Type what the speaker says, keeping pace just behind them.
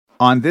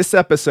On this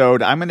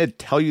episode, I'm going to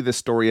tell you the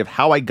story of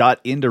how I got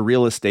into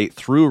real estate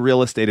through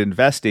real estate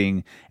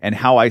investing and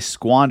how I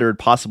squandered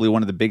possibly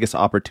one of the biggest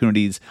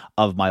opportunities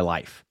of my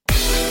life.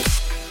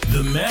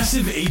 The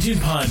Massive Agent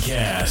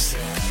Podcast,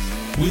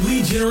 with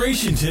lead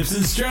generation tips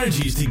and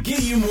strategies to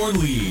get you more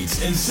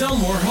leads and sell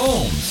more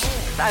homes.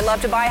 I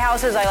love to buy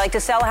houses. I like to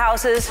sell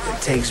houses.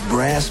 It takes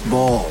brass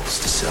balls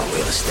to sell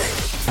real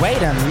estate.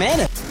 Wait a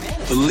minute.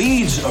 The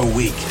leads are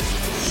weak.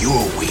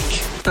 You're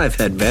weak. I've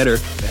had better.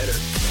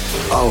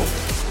 Oh,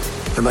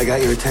 have I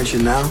got your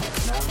attention now?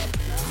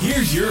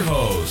 Here's your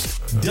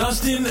host,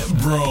 Dustin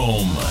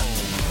Brome.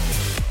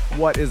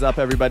 What is up,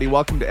 everybody?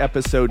 Welcome to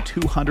episode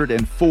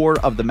 204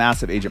 of the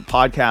Massive Agent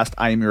Podcast.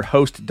 I am your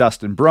host,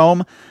 Dustin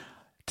Brome.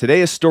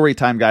 Today is story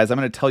time, guys. I'm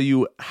going to tell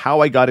you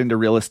how I got into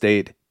real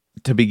estate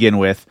to begin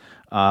with.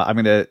 I'm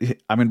going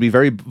to be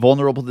very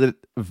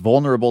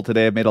vulnerable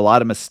today. I've made a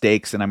lot of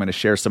mistakes, and I'm going to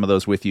share some of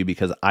those with you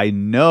because I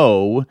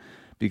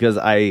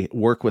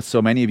work with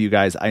so many of you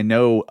guys, I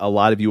know a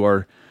lot of you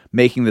are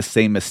making the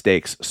same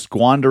mistakes,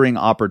 squandering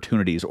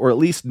opportunities, or at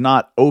least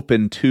not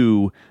open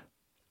to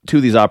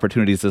these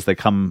opportunities as they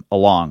come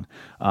along.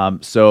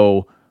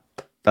 So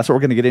that's what we're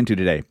going to get into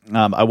today.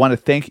 I want to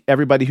thank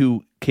everybody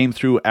who came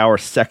through our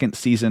second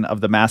season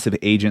of the Massive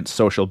Agent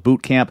Social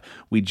Bootcamp.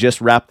 We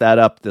just wrapped that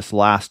up this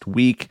last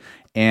week,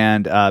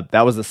 and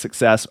that was a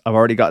success. I've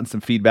already gotten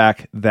some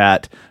feedback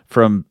that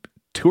from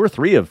two or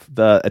three of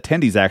the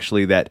attendees,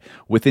 actually, that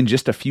within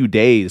just a few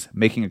days,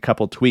 making a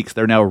couple tweaks,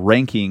 they're now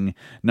ranking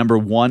number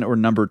 1 or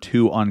number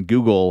 2 on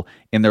Google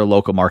in their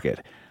local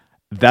market.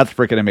 That's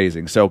freaking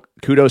amazing. So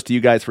kudos to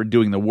you guys for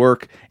doing the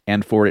work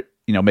and for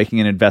making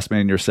an investment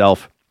in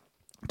yourself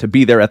to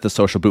be there at the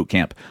Social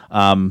Bootcamp.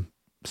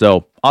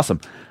 So awesome.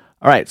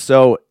 All right.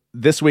 So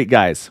this week,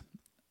 guys,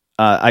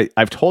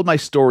 I've told my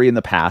story in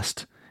the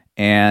past,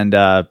 and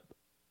I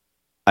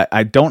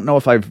don't know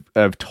if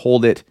I've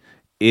told it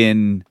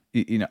in.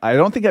 I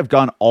don't think I've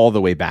gone all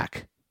the way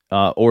back,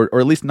 or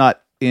at least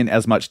not in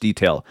as much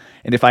detail.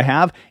 And if I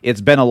have, it's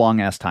been a long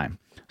ass time.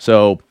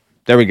 So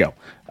there we go.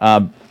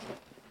 Some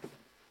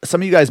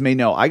of you guys may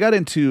know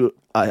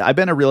I've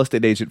been a real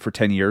estate agent for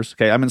 10 years.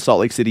 Okay. I'm in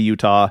Salt Lake City,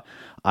 Utah.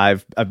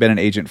 I've been an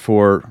agent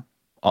for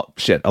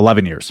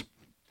 11 years.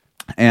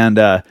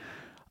 And,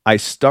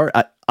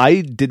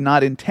 I did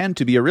not intend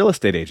to be a real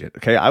estate agent.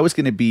 Okay. I was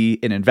going to be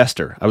an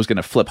investor. I was going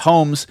to flip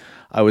homes.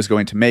 I was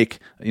going to make,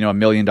 $1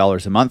 million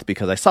a month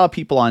because I saw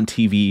people on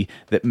TV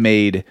that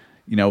made,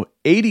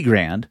 80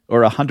 grand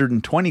or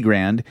 120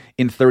 grand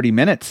in 30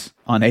 minutes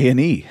on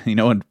A&E,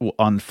 and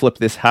on Flip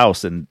This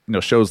House and,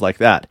 shows like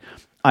that.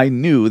 I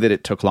knew that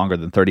it took longer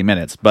than 30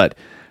 minutes, but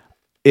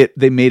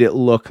they made it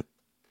look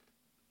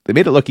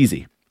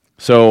easy.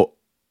 So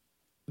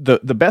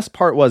the best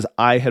part was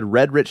I had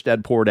read Rich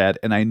Dad Poor Dad,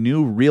 and I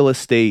knew real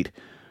estate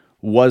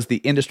was the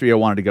industry I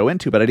wanted to go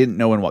into, but I didn't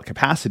know in what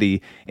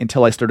capacity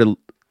until I started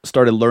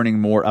learning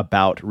more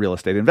about real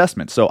estate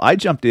investment. So I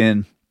jumped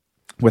in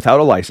without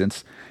a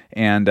license,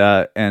 and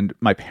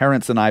my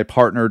parents and I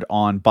partnered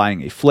on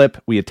buying a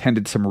flip. We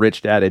attended some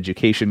Rich Dad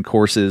education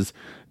courses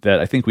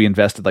that I think we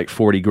invested like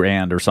 40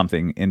 grand or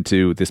something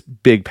into this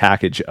big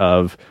package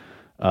of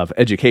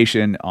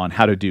education on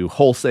how to do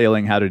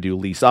wholesaling, how to do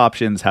lease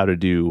options, how to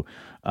do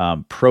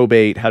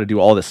probate, how to do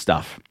all this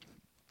stuff.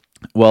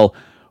 Well,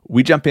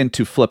 we jump in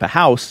to flip a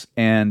house,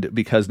 and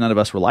because none of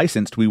us were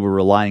licensed, we were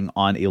relying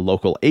on a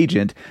local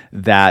agent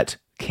that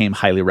came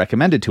highly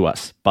recommended to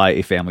us by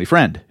a family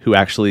friend who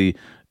actually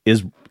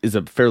is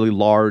a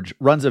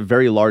runs a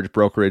very large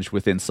brokerage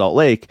within Salt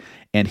Lake,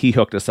 and he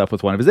hooked us up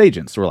with one of his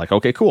agents. So we're like,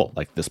 okay, cool.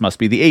 Like, this must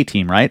be the A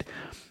team, right?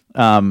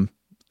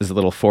 There's a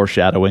little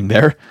foreshadowing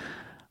there.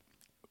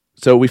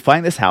 So we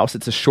find this house.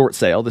 It's a short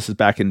sale. This is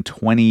back in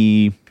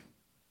 2010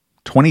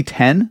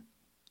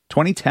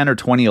 or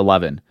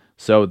 2011.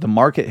 So the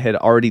market had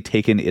already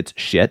taken its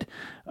shit,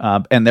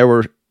 and there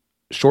were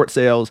short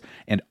sales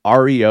and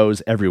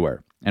REOs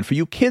everywhere. And for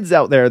you kids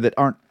out there that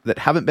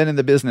haven't been in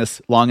the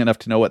business long enough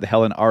to know what the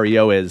hell an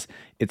REO is,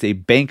 it's a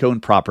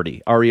bank-owned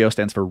property. REO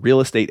stands for real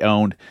estate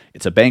owned.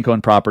 It's a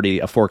bank-owned property,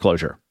 a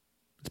foreclosure.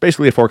 It's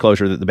basically a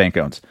foreclosure that the bank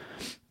owns.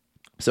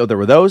 So there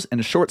were those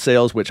and short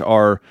sales, which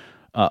are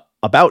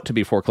about to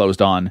be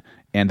foreclosed on,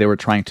 and they were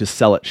trying to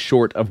sell it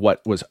short of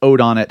what was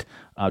owed on it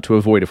to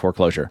avoid a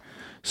foreclosure.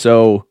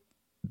 So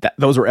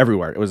those were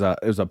everywhere. It was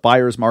a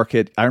buyer's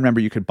market. I remember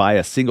you could buy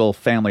a single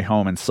family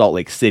home in Salt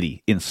Lake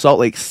City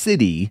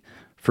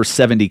for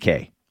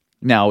 $70K.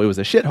 Now, it was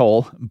a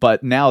shithole,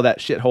 but now that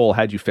shithole,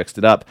 had you fixed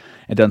it up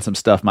and done some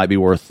stuff, might be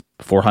worth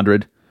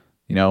 $400,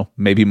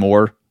 maybe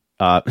more.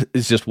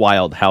 It's just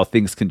wild how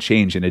things can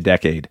change in a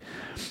decade.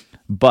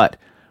 But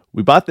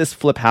we bought this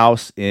flip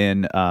house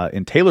in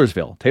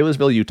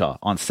Taylorsville, Utah,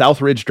 on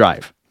South Ridge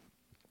Drive.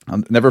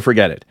 I'll never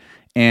forget it.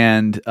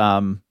 And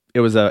it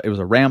was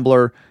a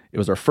Rambler. It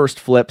was our first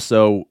flip,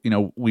 so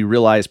we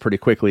realized pretty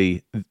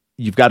quickly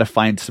you've got to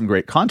find some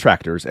great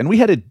contractors. And we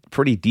had a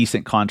pretty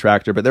decent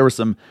contractor, but there were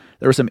some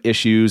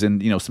issues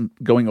and some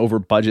going over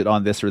budget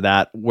on this or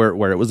that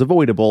where it was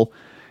avoidable.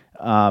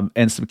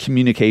 and some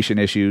communication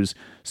issues.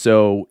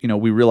 So,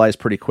 we realized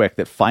pretty quick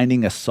that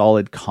finding a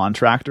solid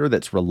contractor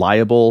that's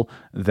reliable,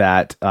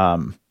 that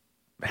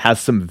has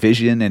some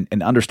vision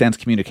and understands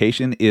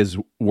communication is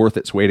worth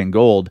its weight in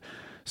gold.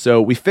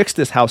 So we fixed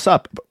this house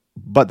up,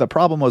 but the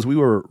problem was we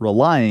were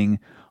relying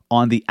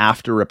on the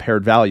after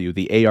repaired value,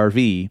 the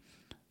ARV,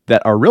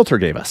 that our realtor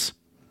gave us.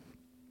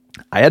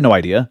 I had no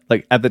idea.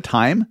 Like at the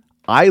time,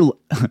 I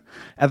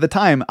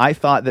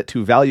thought that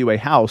to value a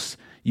house,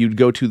 you'd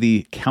go to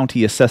the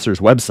county assessor's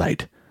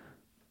website.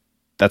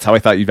 That's how I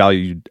thought you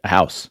valued a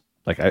house.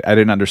 Like I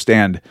didn't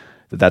understand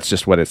that that's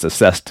just what it's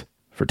assessed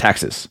for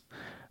taxes.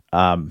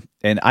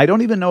 And I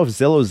don't even know if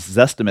Zillow's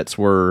estimates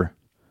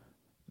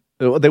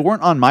they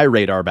weren't on my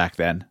radar back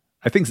then.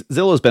 I think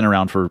Zillow's been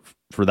around for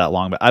that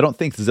long, but I don't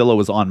think Zillow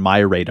was on my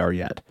radar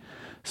yet.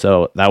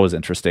 So that was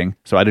interesting.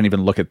 So I didn't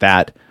even look at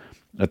that,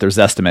 at their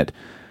Zestimate,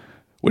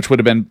 which would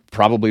have been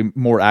probably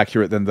more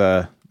accurate than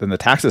the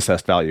tax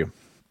assessed value.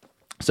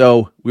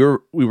 So we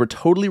were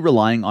totally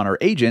relying on our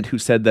agent, who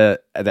said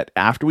that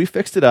after we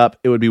fixed it up,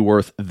 it would be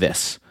worth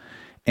this.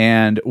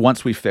 And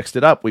once we fixed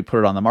it up, we put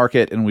it on the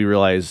market and we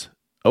realized,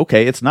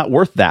 okay, it's not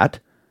worth that.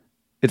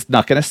 It's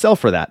not going to sell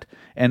for that.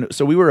 And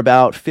so we were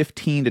about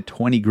 15 to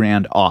 20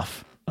 grand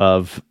off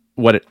of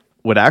what it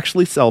would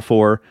actually sell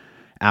for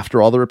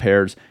after all the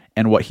repairs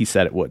and what he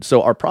said it would.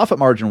 So our profit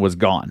margin was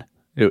gone.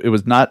 It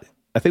was not,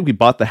 I think we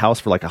bought the house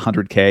for like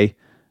 100K,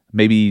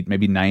 maybe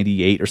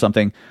 98 or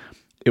something.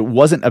 It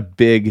wasn't a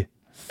big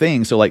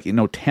thing. So like, $10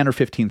 or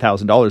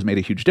 $15,000 made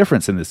a huge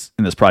difference in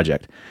this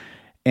project.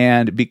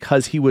 And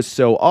because he was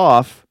so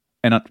off,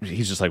 and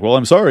he's just like, well,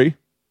 I'm sorry.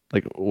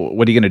 Like,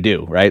 what are you going to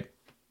do? Right?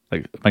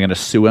 Like, am I going to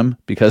sue him?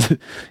 Because,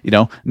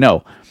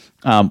 no.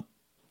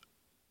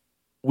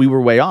 We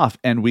were way off,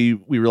 and we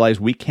realized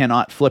we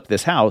cannot flip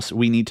this house.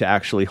 We need to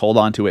actually hold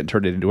on to it and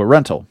turn it into a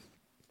rental.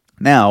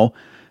 Now,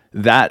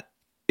 that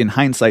in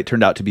hindsight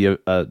turned out to be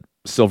a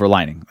silver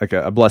lining, like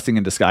a blessing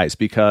in disguise,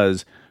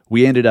 because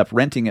we ended up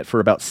renting it for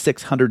about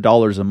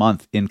 $600 a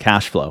month in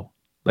cash flow,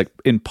 like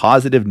in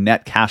positive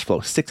net cash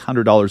flow,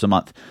 $600 a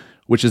month,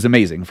 which is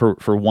amazing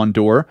for one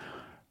door.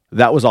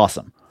 That was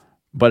awesome.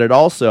 But it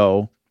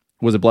also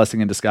was a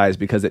blessing in disguise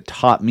because it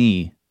taught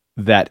me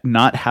that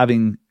not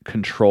having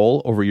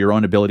control over your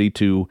own ability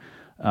to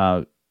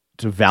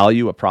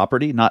value a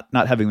property, not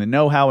having the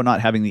know-how and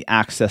not having the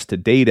access to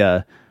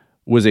data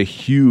was a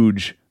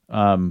huge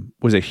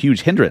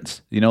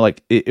hindrance.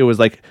 It was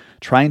like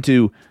trying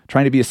to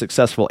be a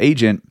successful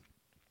agent,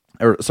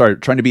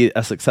 trying to be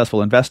a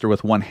successful investor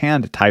with one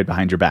hand tied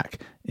behind your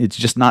back. It's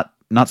just not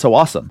so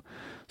awesome.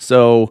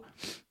 So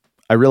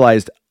I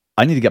realized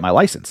I need to get my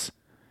license.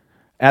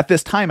 At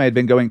this time, I had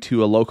been going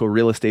to a local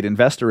real estate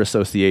investor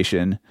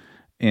association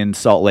in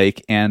Salt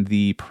Lake, and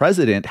the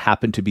president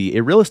happened to be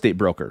a real estate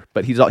broker,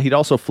 but he'd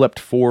also flipped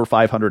 400 or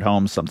 500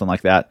 homes, something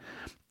like that.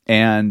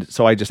 And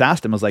so I just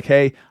asked him, I was like,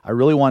 hey, I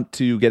really want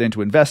to get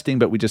into investing,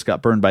 but we just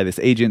got burned by this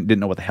agent,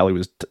 didn't know what the hell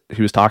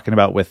he was talking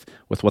about with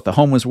what the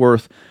home was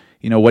worth.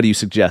 What do you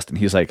suggest? And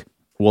he's like,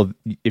 well,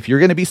 if you're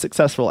going to be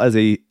successful as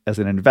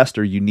an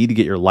investor, you need to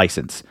get your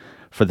license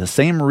for the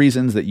same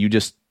reasons that you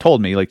just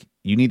told me. Like,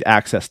 you need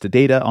access to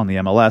data on the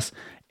MLS,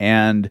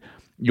 and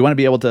you want to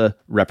be able to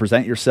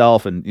represent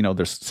yourself. And,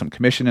 there's some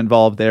commission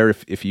involved there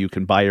if you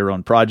can buy your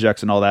own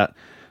projects and all that.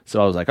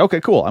 So I was like,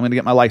 okay, cool. I'm going to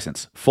get my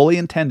license, fully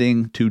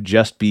intending to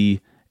just be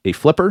a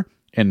flipper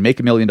and make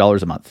 $1 million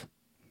a month.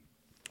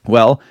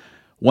 Well,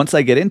 once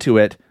I get into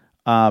it,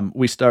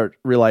 we start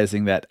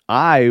realizing that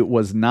I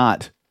was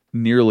not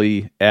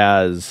nearly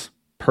as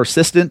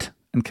persistent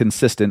and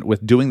consistent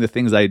with doing the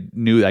things I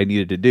knew I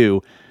needed to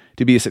do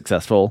to be a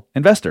successful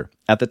investor.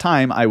 At the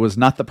time, I was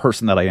not the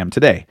person that I am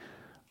today.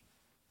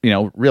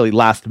 Really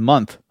last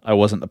month, I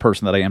wasn't the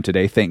person that I am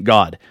today. Thank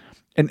God.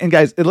 And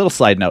guys, a little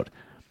side note.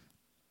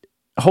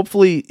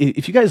 Hopefully,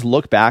 if you guys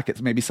look back,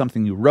 it's maybe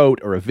something you wrote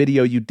or a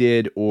video you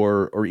did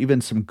or even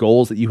some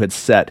goals that you had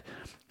set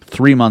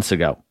 3 months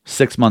ago,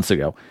 6 months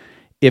ago.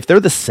 If they're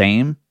the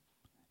same,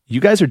 you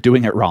guys are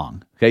doing it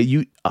wrong.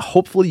 Okay.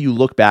 Hopefully you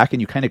look back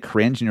and you kind of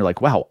cringe and you're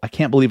like, wow, I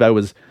can't believe I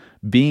was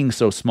being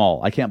so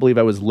small. I can't believe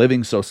I was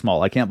living so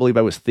small. I can't believe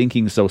I was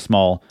thinking so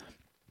small.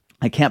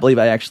 I can't believe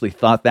I actually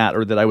thought that,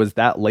 or that I was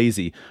that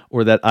lazy,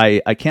 or that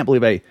I can't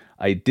believe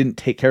I didn't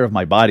take care of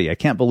my body. I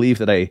can't believe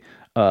that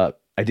I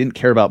didn't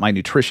care about my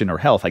nutrition or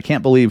health. I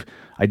can't believe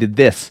I did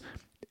this.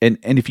 And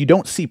if you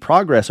don't see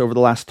progress over the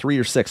last 3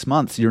 or 6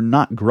 months, you're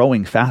not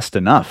growing fast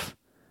enough.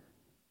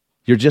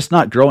 You're just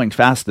not growing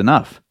fast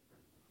enough.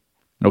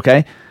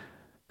 Okay?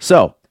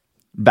 So,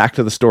 back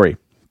to the story.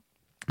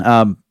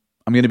 I'm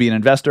going to be an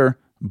investor,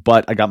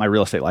 but I got my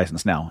real estate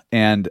license now.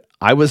 And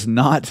I was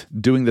not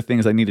doing the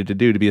things I needed to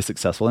do to be a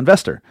successful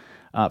investor.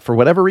 For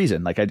whatever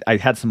reason, like I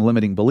had some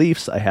limiting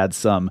beliefs. I had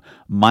some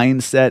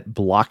mindset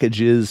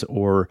blockages,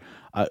 or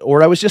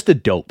I was just a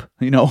dope,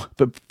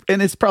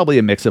 and it's probably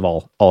a mix of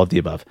all of the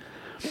above.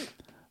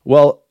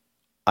 Well,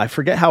 I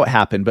forget how it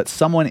happened, but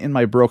someone in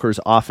my broker's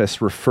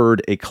office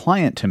referred a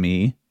client to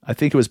me. I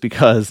think it was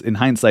because in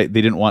hindsight,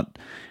 they didn't want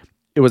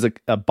it was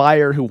a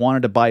buyer who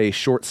wanted to buy a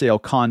short sale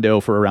condo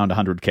for around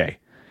 $100K.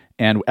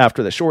 And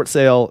after the short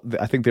sale,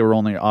 I think they were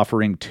only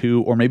offering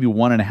 2 or maybe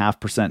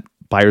 1.5%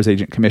 buyer's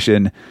agent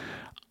commission.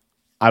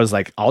 I was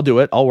like, I'll do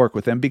it. I'll work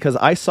with them because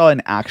I saw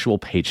an actual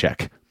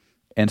paycheck.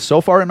 And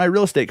so far in my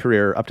real estate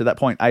career, up to that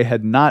point, I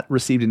had not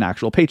received an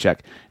actual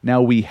paycheck.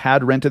 Now, we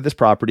had rented this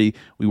property.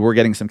 We were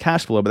getting some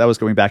cash flow, but that was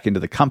going back into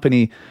the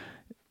company,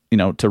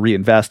 to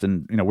reinvest.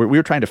 And, we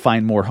were trying to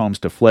find more homes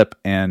to flip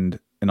and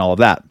all of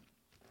that.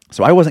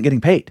 So I wasn't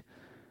getting paid.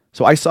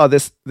 So I saw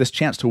this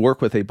chance to work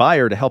with a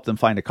buyer to help them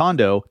find a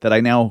condo that I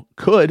now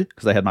could,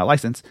 because I had my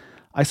license.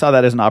 I saw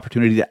that as an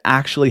opportunity to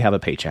actually have a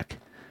paycheck.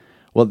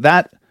 Well,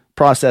 that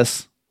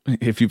process,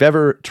 if you've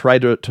ever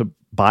tried to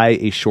buy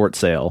a short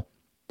sale,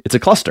 it's a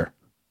cluster.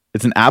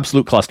 It's an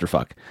absolute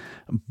clusterfuck.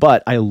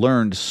 But I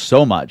learned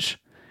so much.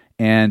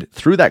 And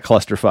through that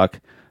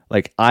clusterfuck,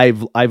 like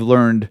I've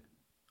learned,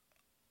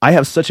 I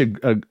have such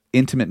a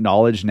intimate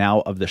knowledge now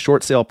of the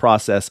short sale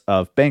process,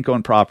 of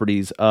bank-owned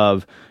properties,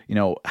 of,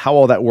 how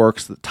all that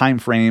works, the time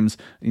frames,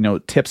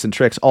 tips and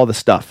tricks, all the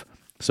stuff.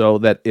 So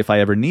that if I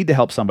ever need to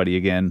help somebody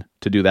again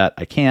to do that,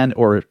 I can,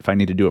 or if I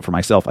need to do it for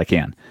myself, I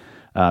can.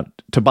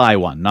 To buy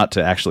one, not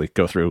to actually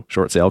go through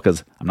short sale,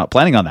 because I'm not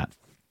planning on that.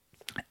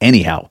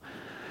 Anyhow,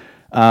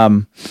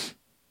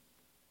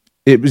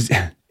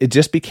 it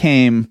just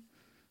became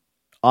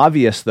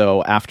obvious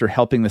though, after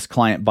helping this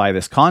client buy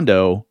this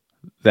condo,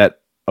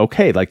 that,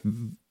 okay, like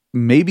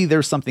maybe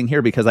there's something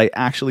here, because I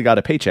actually got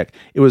a paycheck.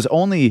 It was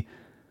only,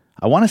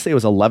 I want to say it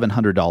was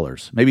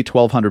 $1,100, maybe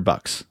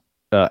 $1,200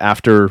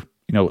 after,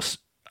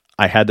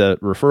 I had a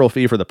referral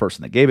fee for the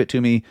person that gave it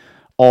to me,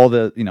 all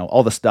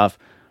the stuff.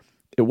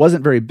 It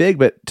wasn't very big,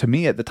 but to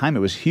me at the time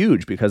it was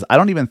huge, because I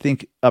don't even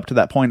think up to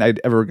that point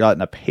I'd ever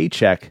gotten a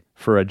paycheck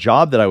for a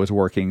job that I was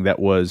working that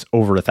was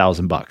over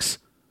 $1,000.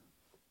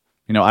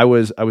 I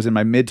was in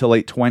my mid to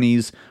late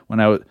 20s when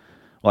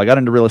I got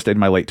into real estate in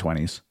my late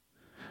 20s,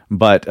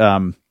 but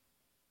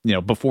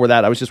before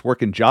that I was just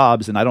working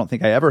jobs, and I don't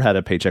think I ever had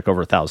a paycheck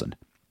over $1,000.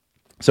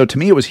 So to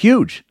me it was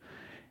huge.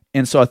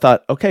 And so I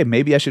thought, okay,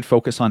 maybe I should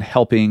focus on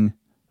helping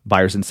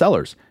buyers and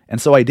sellers. And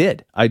so I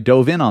did. I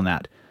dove in on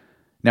that.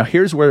 Now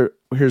here's where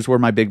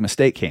my big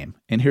mistake came.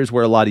 And here's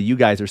where a lot of you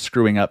guys are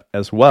screwing up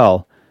as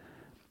well.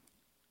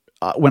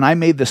 When I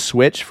made the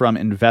switch from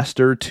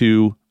investor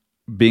to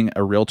being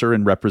a realtor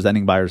and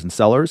representing buyers and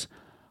sellers,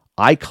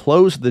 I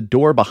closed the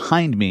door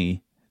behind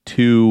me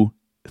to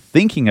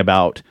thinking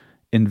about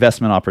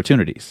investment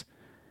opportunities.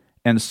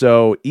 And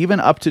so even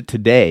up to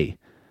today,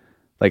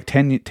 like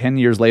 10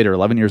 years later,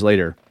 11 years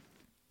later,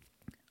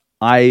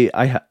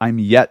 I'm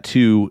yet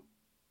to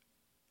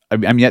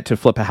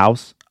flip a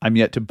house. I'm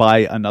yet to buy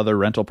another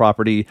rental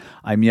property.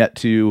 I'm yet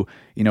to,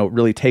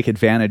 really take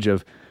advantage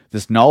of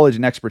this knowledge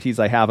and expertise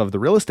I have of the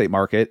real estate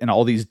market and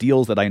all these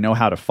deals that I know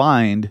how to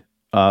find,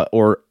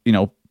 or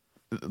the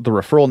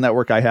referral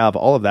network I have,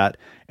 all of that.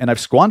 And I've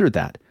squandered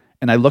that.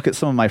 And I look at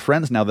some of my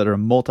friends now that are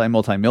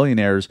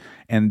multi-millionaires,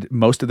 and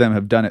most of them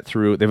they've done it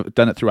through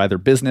either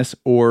business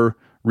or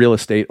real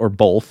estate or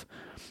both.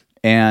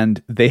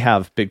 And they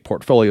have big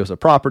portfolios of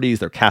properties.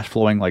 They're cash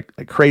flowing like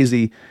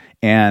crazy.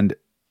 And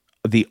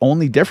the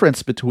only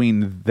difference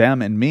between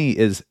them and me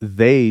is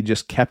they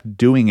just kept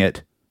doing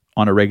it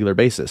on a regular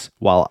basis.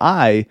 While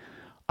I'm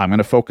going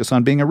to focus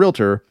on being a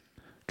realtor,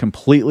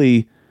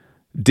 completely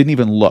didn't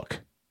even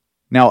look.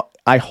 Now,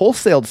 I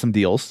wholesaled some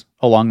deals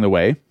along the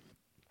way,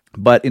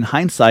 but in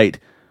hindsight,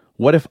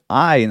 what if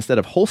I, instead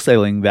of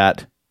wholesaling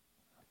that,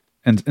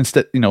 and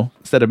instead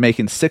of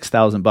making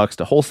 $6,000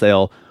 to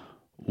wholesale,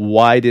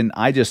 why didn't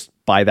I just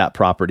buy that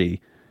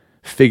property,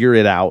 figure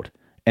it out,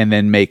 and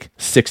then make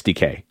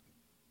 $60K?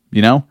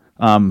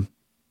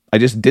 I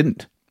just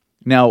didn't.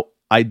 Now,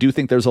 I do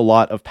think there's a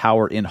lot of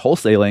power in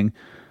wholesaling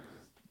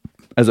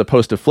as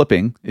opposed to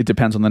flipping. It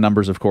depends on the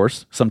numbers, of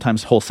course.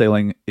 Sometimes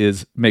wholesaling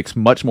makes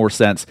much more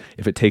sense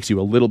if it takes you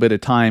a little bit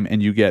of time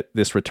and you get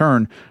this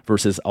return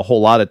versus a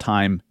whole lot of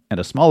time and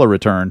a smaller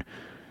return.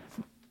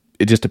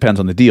 It just depends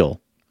on the deal.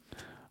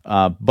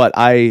 But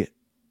I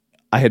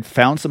had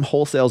found some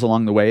wholesales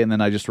along the way, and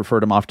then I just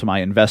referred them off to my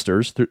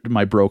investors, through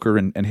my broker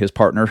and his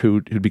partner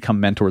who'd become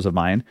mentors of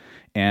mine.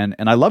 And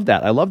I loved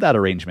that. I loved that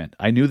arrangement.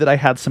 I knew that I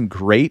had some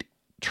great,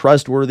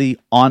 trustworthy,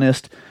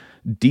 honest,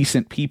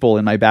 decent people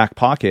in my back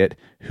pocket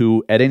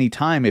who at any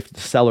time, if the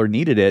seller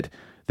needed it,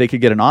 they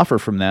could get an offer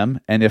from them.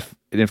 And if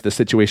the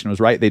situation was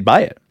right, they'd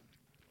buy it.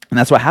 And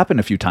that's what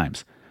happened a few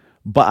times.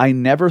 But I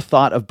never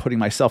thought of putting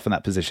myself in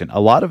that position. A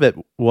lot of it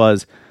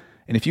was,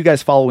 and if you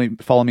guys follow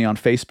me on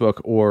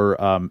Facebook or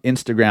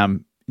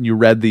Instagram, you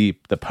read the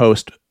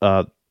post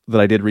that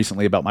I did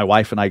recently about my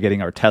wife and I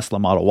getting our Tesla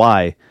Model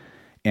Y,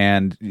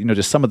 and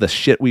just some of the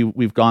shit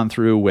we've gone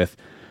through with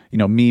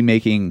me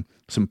making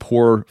some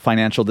poor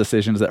financial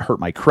decisions that hurt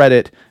my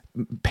credit,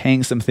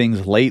 paying some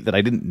things late that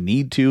I didn't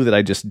need to, that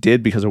I just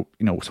did because of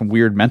some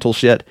weird mental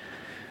shit.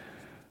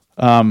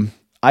 I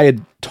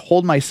had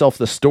told myself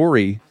the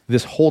story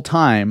this whole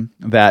time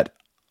that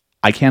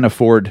I can't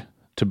afford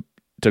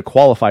to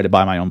qualify to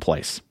buy my own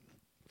place.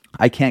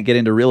 I can't get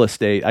into real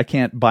estate. I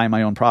can't buy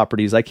my own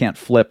properties. I can't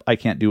flip. I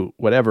can't do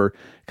whatever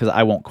because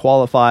I won't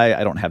qualify.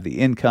 I don't have the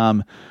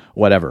income,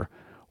 whatever.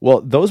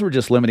 Well, those were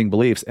just limiting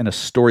beliefs and a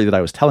story that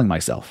I was telling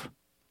myself.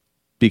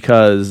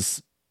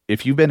 Because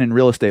if you've been in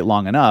real estate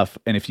long enough,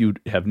 and if you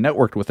have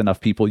networked with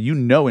enough people, you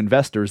know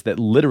investors that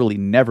literally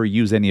never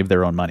use any of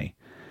their own money.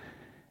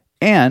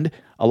 And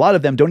a lot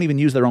of them don't even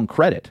use their own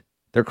credit.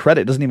 Their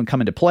credit doesn't even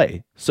come into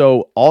play.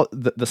 So all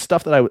the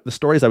stuff the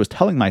stories I was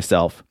telling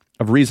myself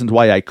of reasons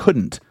why I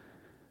couldn't,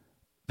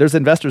 there's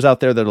investors out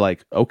there that are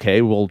like,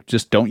 okay, well,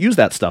 just don't use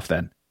that stuff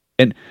then.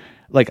 And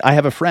like, I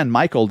have a friend,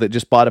 Michael, that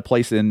just bought a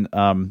place in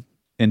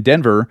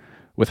Denver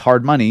with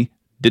hard money,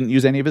 didn't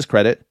use any of his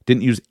credit,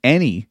 didn't use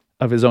any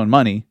of his own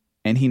money,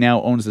 and he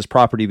now owns this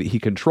property that he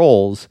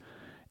controls,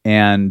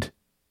 and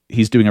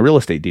he's doing a real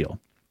estate deal.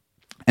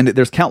 And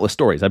there's countless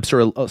stories. I'm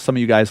sure some of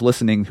you guys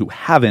listening who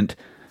haven't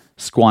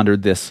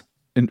squandered this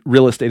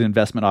real estate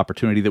investment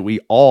opportunity that we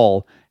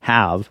all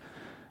have,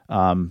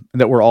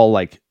 that we're all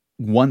like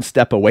one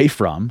step away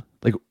from.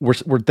 Like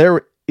we're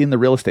there in the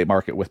real estate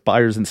market with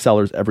buyers and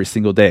sellers every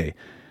single day.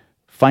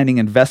 Finding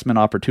investment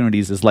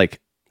opportunities is like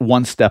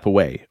one step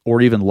away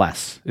or even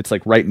less. It's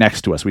like right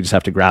next to us. We just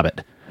have to grab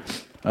it.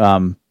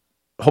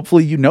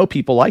 Hopefully you know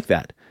people like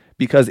that,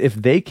 because if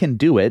they can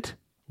do it,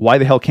 why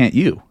the hell can't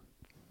you?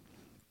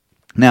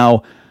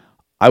 Now,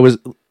 I was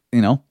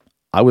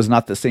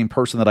not the same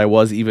person that I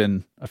was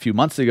even a few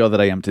months ago that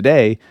I am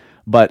today,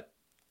 but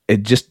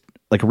it just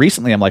like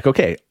recently I'm like,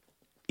 okay,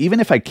 even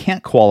if I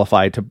can't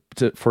qualify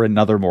for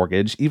another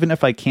mortgage, even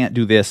if I can't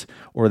do this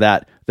or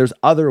that, there's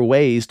other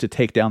ways to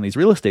take down these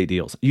real estate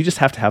deals. You just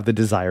have to have the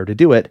desire to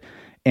do it,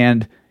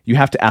 and you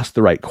have to ask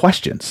the right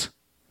questions.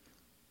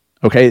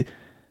 Okay?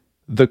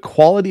 The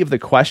quality of the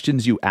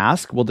questions you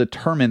ask will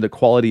determine the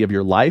quality of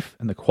your life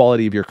and the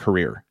quality of your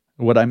career.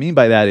 What I mean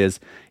by that is,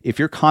 if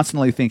you're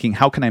constantly thinking,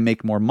 how can I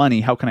make more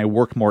money? How can I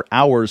work more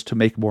hours to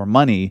make more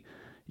money?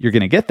 You're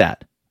going to get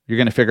that. You're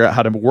going to figure out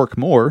how to work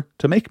more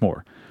to make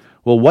more.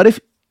 Well, what if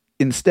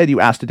instead you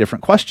asked a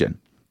different question?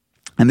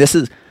 And this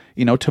is,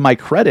 to my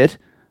credit,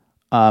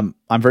 I'm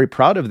very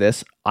proud of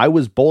this. I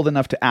was bold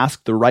enough to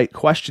ask the right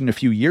question a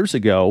few years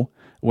ago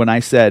when I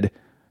said,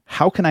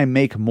 how can I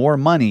make more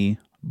money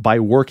by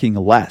working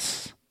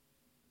less?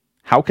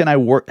 How can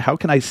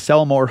I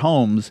sell more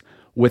homes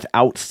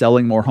without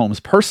selling more homes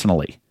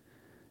personally?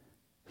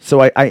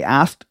 So I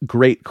asked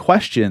great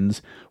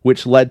questions,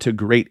 which led to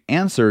great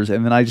answers,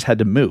 and then I just had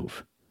to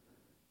move.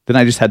 Then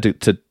I just had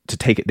to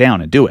take it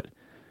down and do it.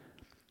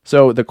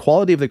 So the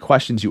quality of the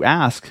questions you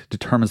ask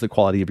determines the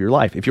quality of your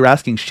life. If you're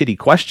asking shitty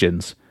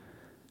questions,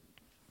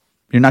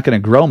 you're not going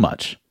to grow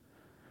much.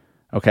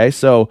 Okay,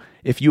 so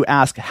if you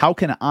ask, how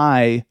can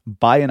I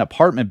buy an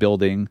apartment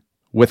building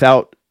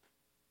without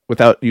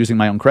using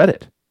my own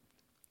credit?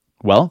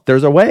 Well,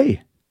 there's a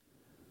way.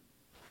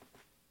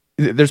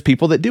 There's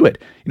people that do it.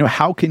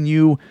 How can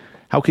you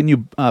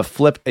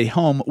flip a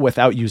home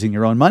without using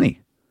your own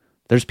money?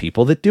 There's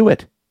people that do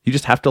it. You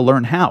just have to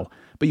learn how.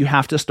 But you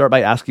have to start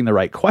by asking the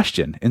right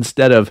question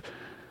instead of,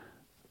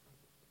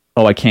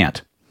 oh, I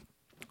can't.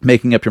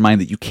 Making up your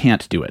mind that you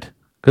can't do it,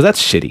 because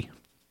that's shitty.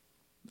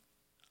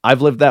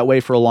 I've lived that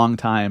way for a long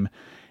time,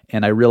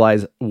 and I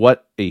realize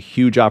what a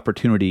huge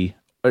opportunity.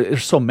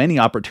 There's so many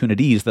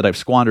opportunities that I've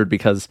squandered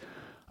because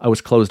I was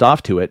closed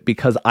off to it,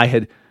 because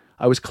I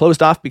was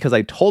closed off because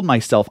I told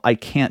myself I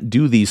can't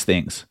do these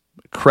things.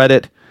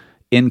 Credit,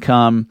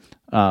 income,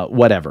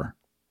 whatever.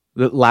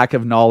 The lack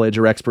of knowledge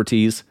or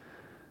expertise.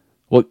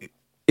 Well,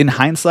 in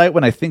hindsight,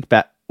 when I think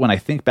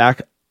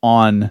back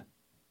on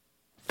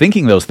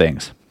thinking those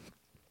things,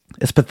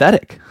 it's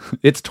pathetic.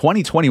 It's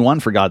 2021,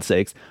 for God's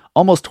sakes,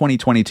 almost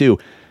 2022.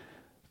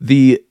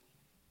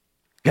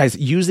 Guys,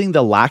 using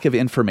the lack of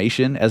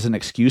information as an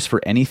excuse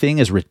for anything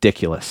is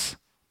ridiculous.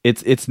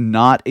 It's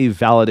not a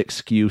valid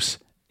excuse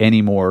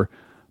anymore,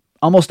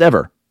 almost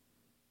ever,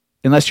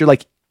 unless you're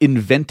like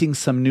inventing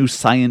some new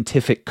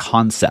scientific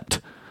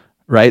concept,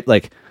 right?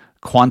 Like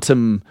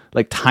quantum,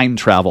 like time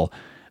travel.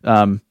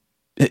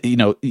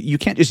 You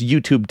can't just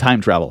YouTube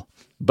time travel,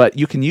 but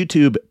you can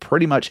YouTube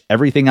pretty much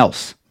everything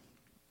else,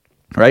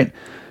 right?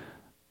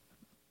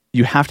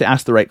 You have to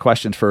ask the right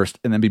questions first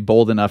and then be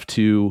bold enough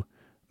to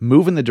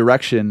move in the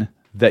direction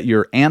that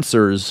your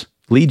answers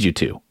lead you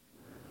to.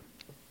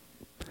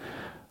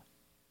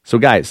 So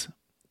guys,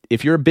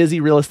 if you're a busy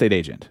real estate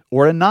agent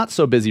or a not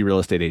so busy real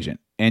estate agent,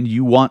 and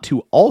you want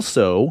to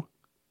also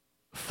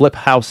flip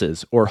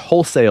houses or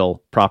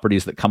wholesale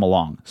properties that come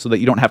along so that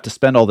you don't have to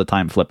spend all the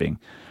time flipping,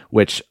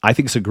 which I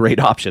think is a great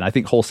option. I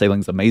think wholesaling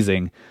is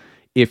amazing.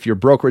 If your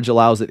brokerage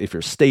allows it, if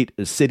your state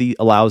or city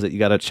allows it, you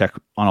got to check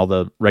on all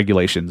the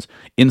regulations.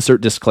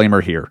 Insert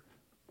disclaimer here.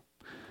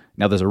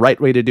 Now, there's a right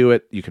way to do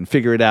it. You can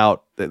figure it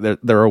out.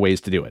 There are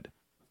ways to do it.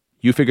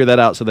 You figure that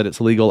out so that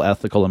it's legal,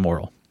 ethical, and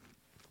moral.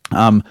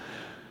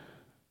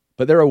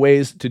 But there are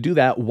ways to do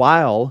that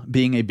while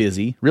being a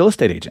busy real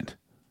estate agent.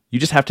 You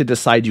just have to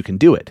decide you can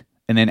do it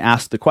and then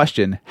ask the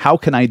question, how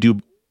can I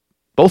do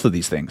both of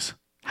these things?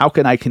 How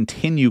can I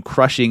continue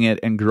crushing it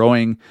and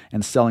growing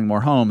and selling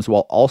more homes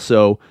while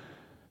also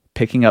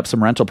picking up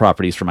some rental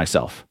properties for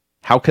myself.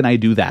 How can I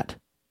do that?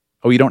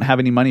 Oh, you don't have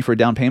any money for a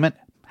down payment?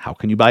 How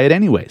can you buy it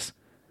anyways?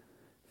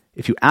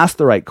 If you ask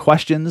the right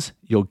questions,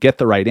 you'll get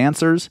the right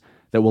answers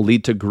that will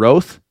lead to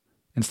growth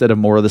instead of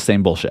more of the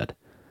same bullshit.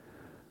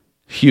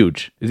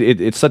 Huge.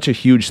 It's such a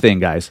huge thing,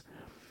 guys.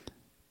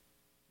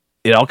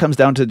 It all comes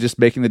down to just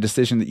making the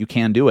decision that you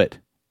can do it.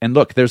 And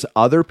look, there's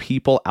other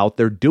people out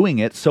there doing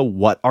it. So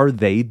what are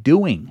they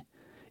doing?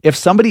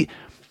 Here's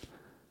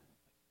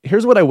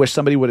what I wish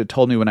somebody would have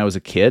told me when I was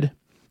a kid.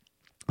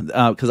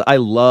 Because I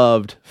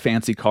loved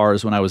fancy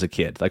cars when I was a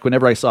kid. Like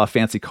whenever I saw a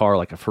fancy car,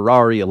 like a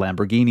Ferrari, a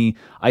Lamborghini,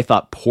 I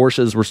thought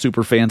Porsches were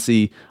super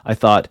fancy. I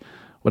thought,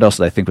 what else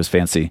did I think was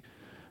fancy?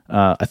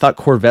 I thought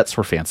Corvettes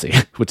were fancy,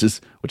 which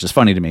is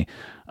funny to me.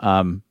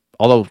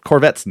 Although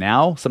Corvettes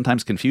now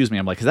sometimes confuse me.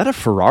 I'm like, is that a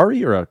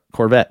Ferrari or a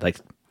Corvette? Like,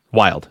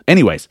 wild.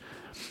 Anyways,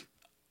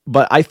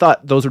 but I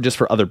thought those were just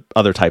for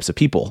other types of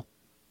people.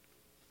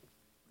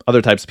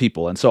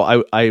 And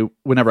so I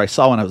whenever I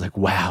saw one, I was like,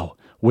 wow,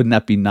 wouldn't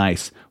that be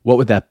nice? What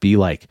would that be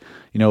like?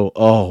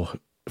 Oh,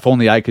 if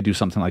only I could do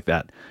something like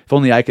that. If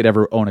only I could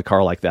ever own a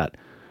car like that.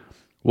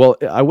 Well,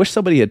 I wish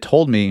somebody had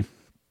told me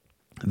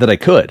that I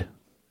could,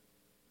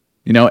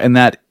 and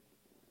that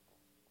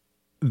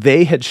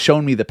they had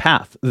shown me the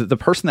path. The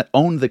person that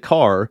owned the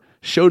car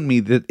showed me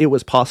that it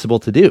was possible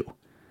to do.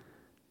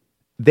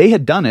 They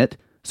had done it,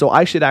 so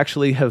I should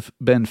actually have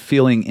been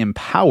feeling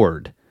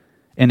empowered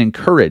and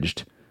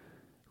encouraged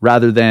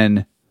rather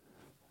than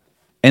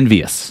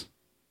envious.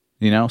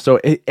 So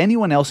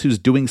anyone else who's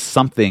doing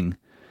something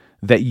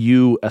that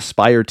you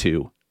aspire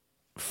to,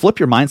 flip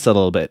your mindset a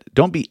little bit.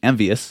 Don't be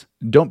envious.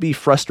 Don't be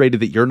frustrated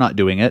that you're not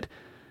doing it.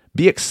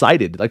 Be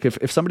excited. Like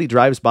if somebody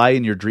drives by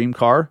in your dream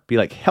car, be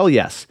like, hell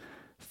yes.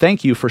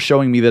 Thank you for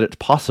showing me that it's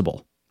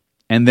possible.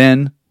 And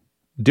then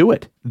do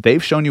it.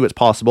 They've shown you it's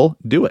possible.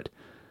 Do it.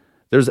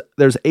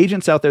 There's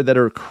agents out there that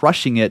are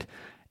crushing it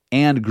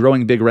and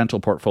growing big rental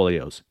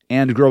portfolios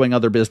and growing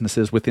other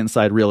businesses with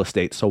inside real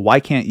estate. So why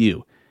can't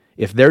you?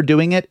 If they're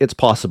doing it, it's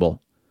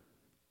possible.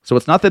 So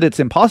it's not that it's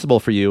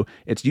impossible for you.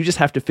 It's you just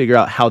have to figure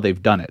out how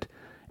they've done it.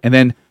 And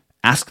then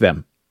ask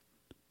them.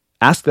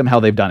 Ask them how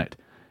they've done it.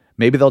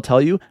 Maybe they'll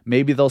tell you.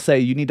 Maybe they'll say,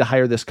 you need to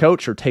hire this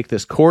coach or take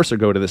this course or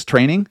go to this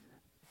training.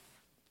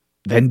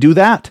 Then do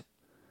that.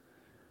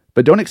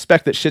 But don't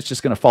expect that shit's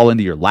just going to fall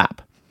into your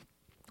lap.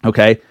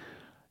 Okay?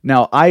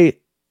 Now,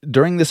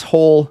 during this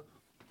whole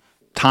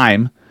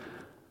time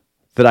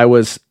that I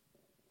was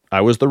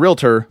the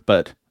realtor,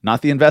 but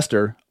not the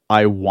investor,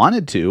 I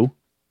wanted to.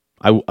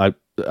 I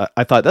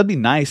thought that'd be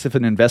nice if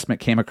an investment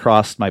came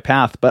across my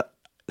path, but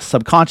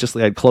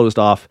subconsciously I'd closed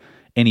off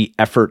any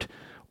effort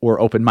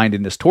or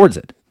open-mindedness towards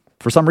it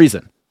for some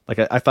reason. Like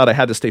I thought I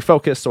had to stay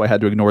focused, so I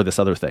had to ignore this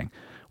other thing,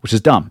 which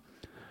is dumb.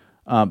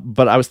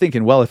 But I was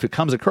thinking, well, if it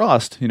comes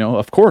across,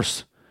 of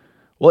course.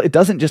 Well, it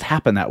doesn't just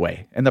happen that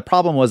way. And the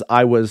problem was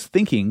I was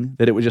thinking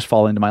that it would just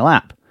fall into my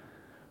lap.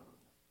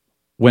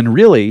 When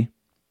really,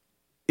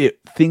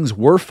 things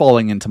were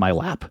falling into my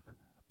lap,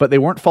 but they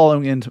weren't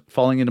falling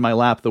into my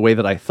lap the way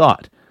that I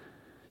thought.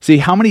 See,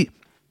 how many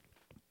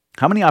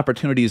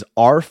opportunities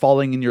are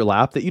falling in your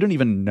lap that you don't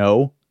even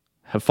know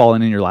have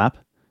fallen in your lap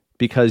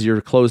because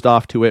you're closed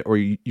off to it or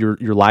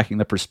you're lacking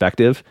the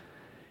perspective?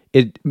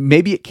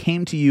 Maybe it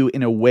came to you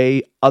in a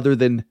way other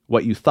than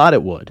what you thought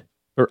it would,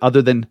 or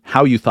other than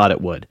how you thought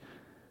it would,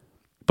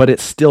 but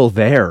it's still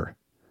there.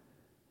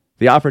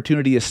 The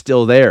opportunity is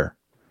still there.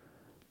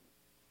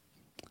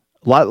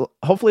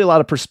 Hopefully a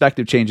lot of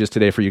perspective changes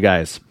today for you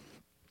guys.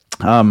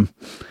 Guys,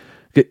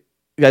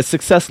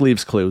 success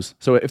leaves clues.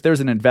 So if there's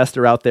an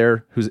investor out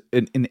there who's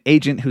an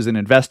agent, who's an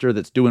investor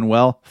that's doing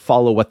well,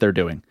 follow what they're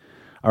doing.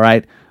 All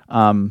right.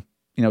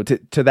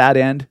 To that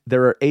end,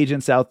 there are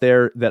agents out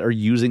there that are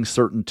using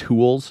certain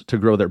tools to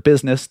grow their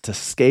business, to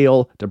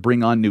scale, to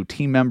bring on new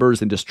team members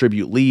and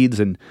distribute leads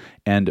and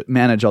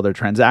manage all their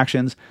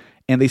transactions.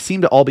 And they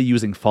seem to all be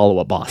using Follow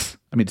Up Boss.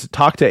 I mean, to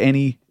talk to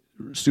any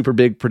super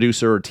big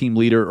producer or team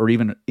leader or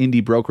even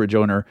indie brokerage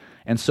owner,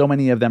 and so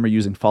many of them are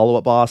using Follow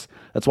Up Boss.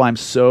 That's why I'm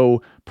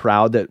so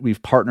proud that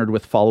we've partnered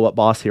with Follow Up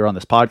Boss here on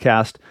this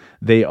podcast.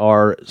 They've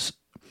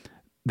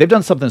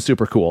done something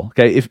super cool.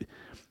 Okay. If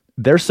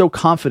they're so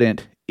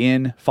confident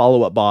in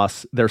Follow Up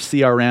Boss, their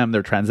CRM,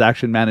 their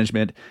transaction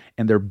management,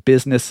 and their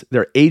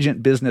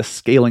agent business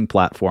scaling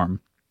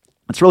platform.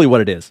 That's really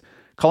what it is.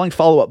 Calling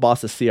Follow Up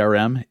Boss a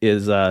CRM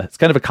is it's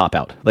kind of a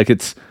cop-out. Like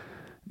it's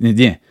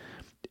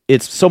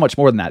so much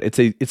more than that.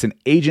 It's an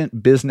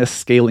agent business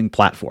scaling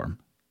platform.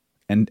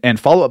 And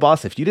Follow Up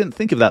Boss, if you didn't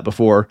think of that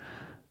before,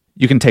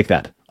 you can take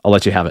that. I'll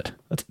let you have it.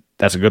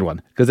 That's a good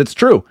one because it's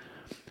true.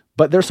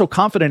 But they're so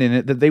confident in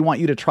it that they want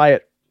you to try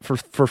it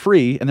for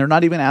free, and they're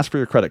not even ask for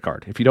your credit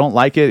card. If you don't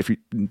like it,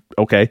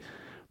 okay,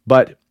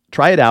 but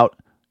try it out.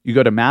 You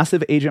go to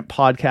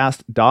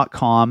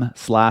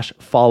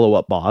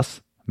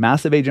massiveagentpodcast.com/followupboss,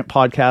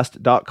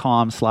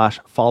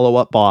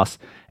 massiveagentpodcast.com/followupboss,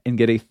 and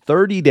get a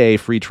 30-day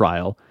free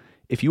trial.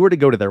 If you were to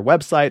go to their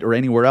website or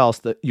anywhere else,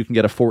 that you can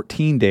get a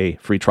 14-day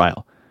free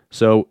trial.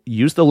 So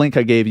use the link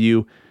I gave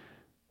you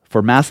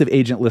for Massive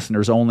Agent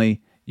listeners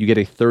only. You get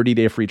a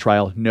 30-day free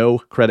trial, no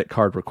credit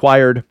card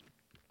required,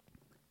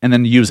 and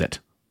then use it.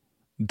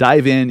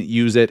 Dive in,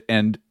 use it,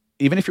 and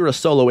even if you're a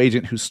solo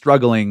agent who's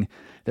struggling,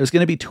 there's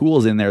going to be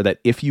tools in there that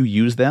if you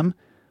use them,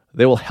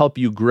 they will help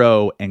you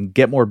grow and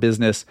get more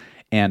business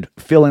and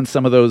fill in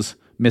some of those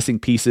missing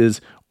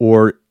pieces,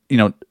 or,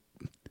 you're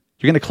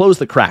going to close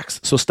the cracks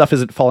so stuff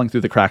isn't falling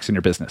through the cracks in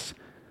your business.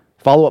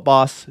 Follow Up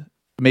Boss,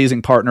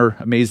 amazing partner,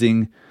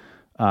 amazing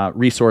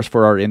resource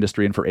for our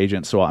industry and for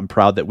agents. So I'm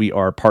proud that we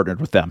are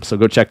partnered with them. So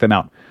go check them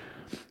out.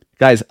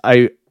 Guys,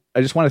 I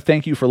just want to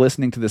thank you for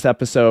listening to this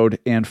episode,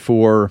 and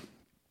for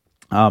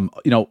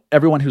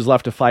everyone who's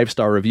left a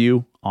 5-star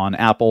review on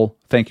Apple.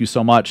 Thank you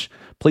so much.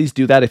 Please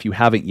do that if you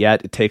haven't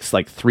yet. It takes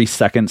like 3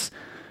 seconds.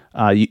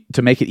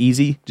 To make it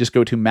easy, just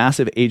go to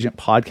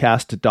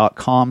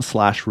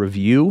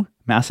massiveagentpodcast.com/review,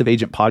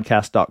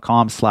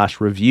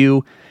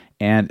 massiveagentpodcast.com/review,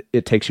 and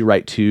it takes you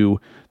right to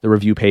the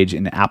review page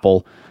in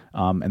Apple,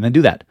 and then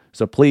do that.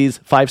 So please,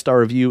 5-star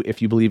review if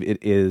you believe it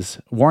is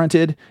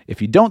warranted.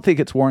 If you don't think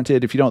it's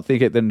warranted, if you don't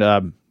think it, then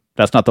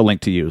that's not the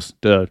link to use.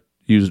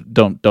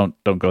 Don't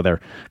go there.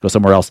 Go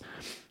somewhere else.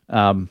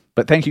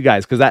 But thank you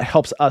guys, because that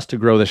helps us to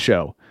grow the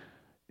show.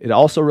 It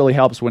also really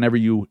helps whenever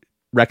you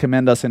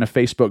recommend us in a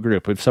Facebook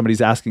group. If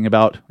somebody's asking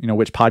about,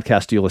 which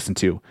podcast do you listen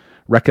to,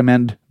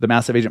 recommend the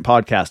Massive Agent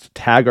Podcast,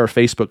 tag our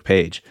Facebook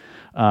page,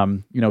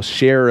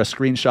 share a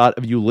screenshot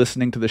of you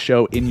listening to the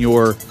show in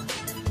your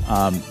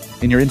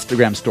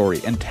Instagram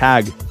story and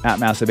tag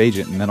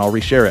 @MassiveAgent, and then I'll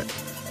reshare it.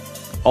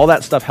 All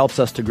that stuff helps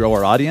us to grow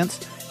our audience,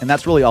 and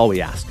that's really all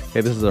we ask.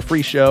 Okay, this is a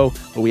free show,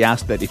 but we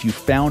ask that if you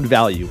found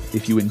value,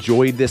 if you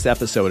enjoyed this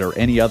episode or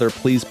any other,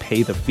 please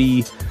pay the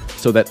fee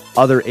so that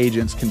other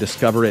agents can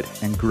discover it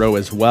and grow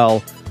as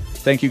well.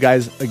 Thank you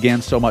guys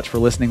again so much for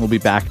listening. We'll be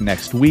back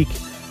next week.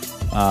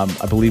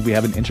 I believe we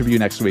have an interview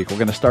next week. We're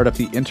going to start up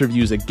the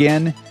interviews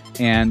again,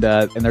 and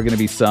they're going to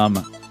be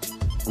some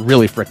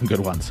really freaking good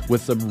ones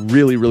with some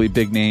really, really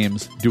big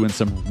names doing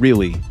some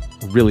really,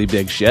 really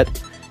big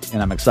shit,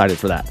 and I'm excited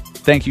for that.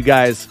 Thank you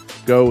guys.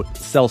 Go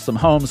sell some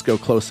homes. Go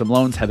close some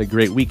loans. Have a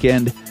great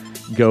weekend.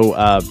 Go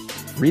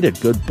read a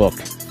good book.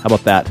 How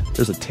about that?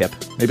 There's a tip.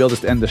 Maybe I'll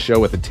just end the show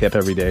with a tip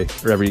every day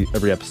or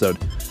every episode.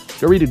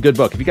 Go read a good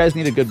book. If you guys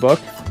need a good book,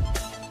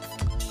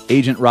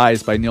 Agent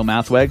Rise by Neil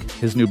Mathweg,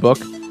 his new book,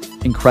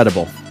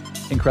 incredible.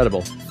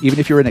 Even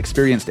if you're an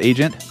experienced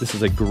agent, this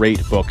is a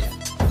great book.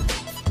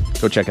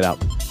 Go check it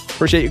out.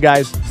 Appreciate you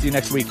guys. See you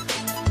next week.